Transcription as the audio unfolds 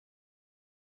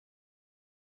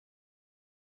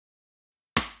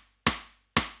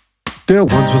There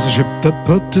once was a ship that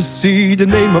put to sea. The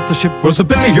name of the ship was a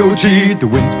Billy O.G. The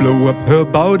winds blow up her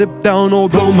bow, dip down, oh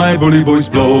blow my bully boys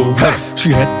blow. Ha! She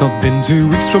had not been 2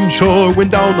 weeks from shore when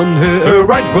down on her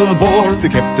right whale bore. The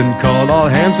captain called all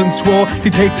hands and swore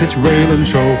he'd take that rail and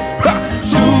show. Ha!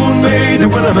 Soon may the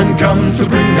wellerman come to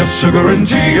bring us sugar and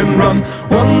tea and rum.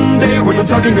 One day when the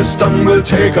tugging is done, we'll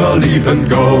take our leave and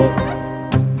go.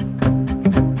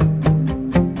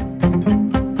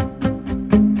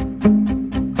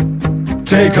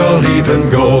 Take our leave and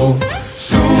go.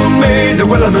 Soon may the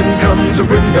wellermans come to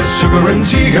bring us sugar and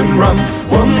tea and rum.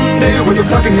 One day when the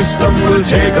tugging is done, we'll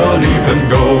take our leave and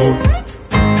go.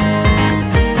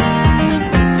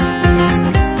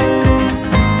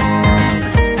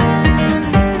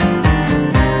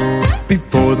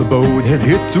 Before the boat had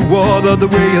hit the water, the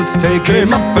whale's tail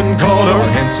came up and called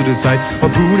her hands to the side,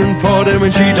 harpooning for them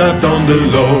when she dived down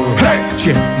below. Hey! She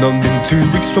had not been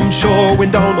 2 weeks from shore when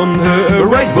down on her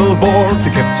right whale bore. The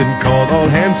captain called all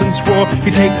hands and swore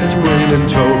he'd take that whale in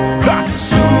tow. Ha!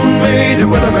 Soon may the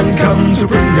wellerman come to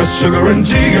bring us sugar and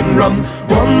tea and rum.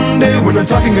 One day when the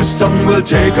talking is done, we'll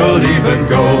take our leave and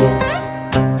go.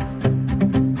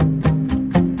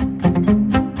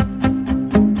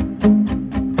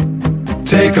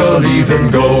 Take our leave and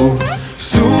go.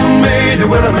 Soon may the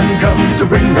wellermans come to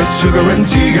bring us sugar and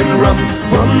tea and rum.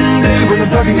 One day when the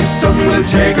tugging is done, we'll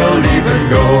take our leave and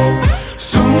go.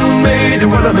 Soon may the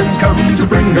wellermans come to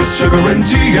bring us sugar and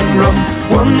tea and rum.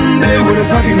 One day when the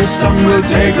tugging is done, we'll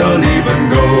take our leave and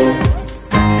go.